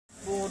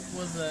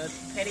was a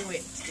patty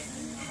wet stick.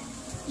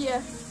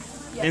 Yeah.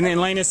 And then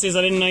Lena says,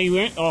 I didn't know you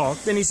weren't. Oh,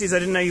 then he says, I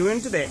didn't know you were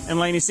into that. And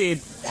Lena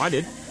said, I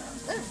did.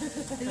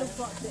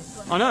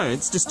 I know,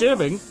 it's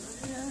disturbing.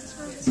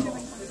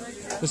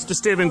 It's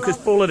disturbing because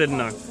Paula didn't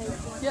know.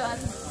 Yeah.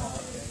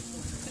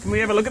 Can we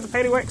have a look at the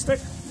patty wax stick?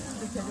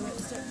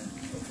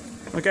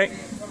 Okay.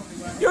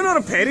 You're not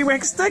a patty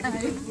wax stick?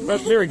 Well,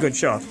 very good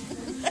shot.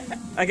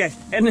 Okay,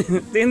 and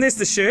then there's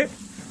the shirt.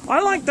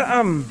 I like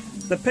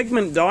the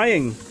pigment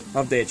dyeing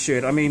of that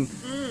shirt. I mean,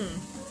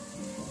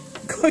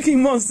 Cookie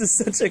Monster's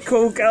such a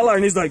cool colour,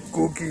 and he's like,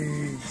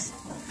 cookies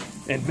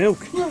and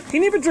milk. He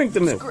never drank the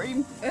milk.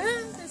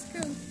 That's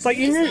cool. It's like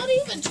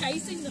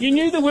you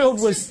knew the world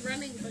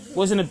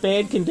was in a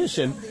bad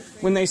condition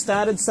when they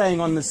started saying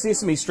on the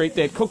Sesame Street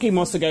that Cookie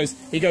Monster goes,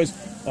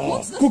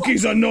 oh,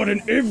 cookies are not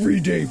an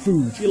everyday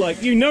food. You're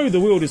like, you know the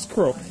world is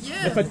crook.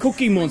 Yeah. If a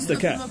Cookie Monster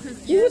can't. Well,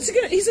 what's he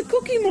gonna, he's a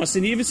Cookie Monster.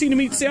 You ever seen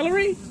him eat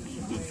celery?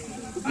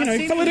 You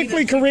know,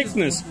 politically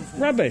correctness.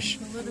 Rubbish.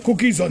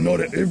 Cookies are not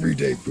an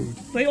everyday food.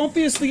 They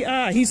obviously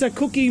are. He's a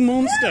Cookie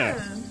Monster.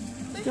 Yeah.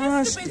 They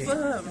have to be for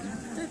him.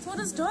 That's what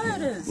his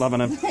diet is.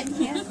 Loving him.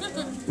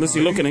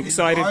 Listen, looking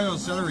excited.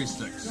 Celery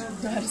sticks.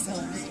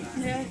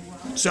 Yeah.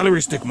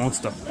 Celery stick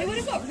monster. They would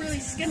have got really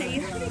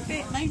skinny.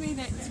 Maybe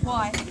that's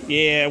why.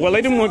 Yeah, well,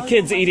 they didn't want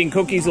kids eating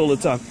cookies all the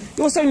time.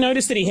 You also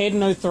noticed that he had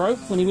no throat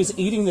when he was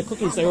eating the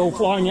cookies. They were all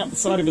flying out the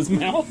side of his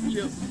mouth.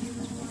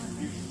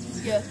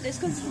 Yeah, that's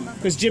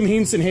because Jim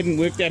Henson hadn't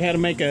worked out how to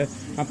make a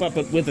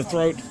puppet with a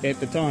throat at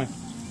the time.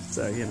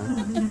 So, you know.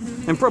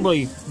 And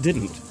probably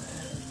didn't.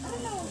 I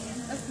don't know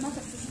if Muppets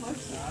are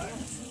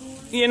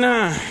supposed to. You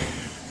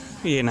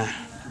know.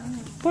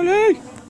 Polly!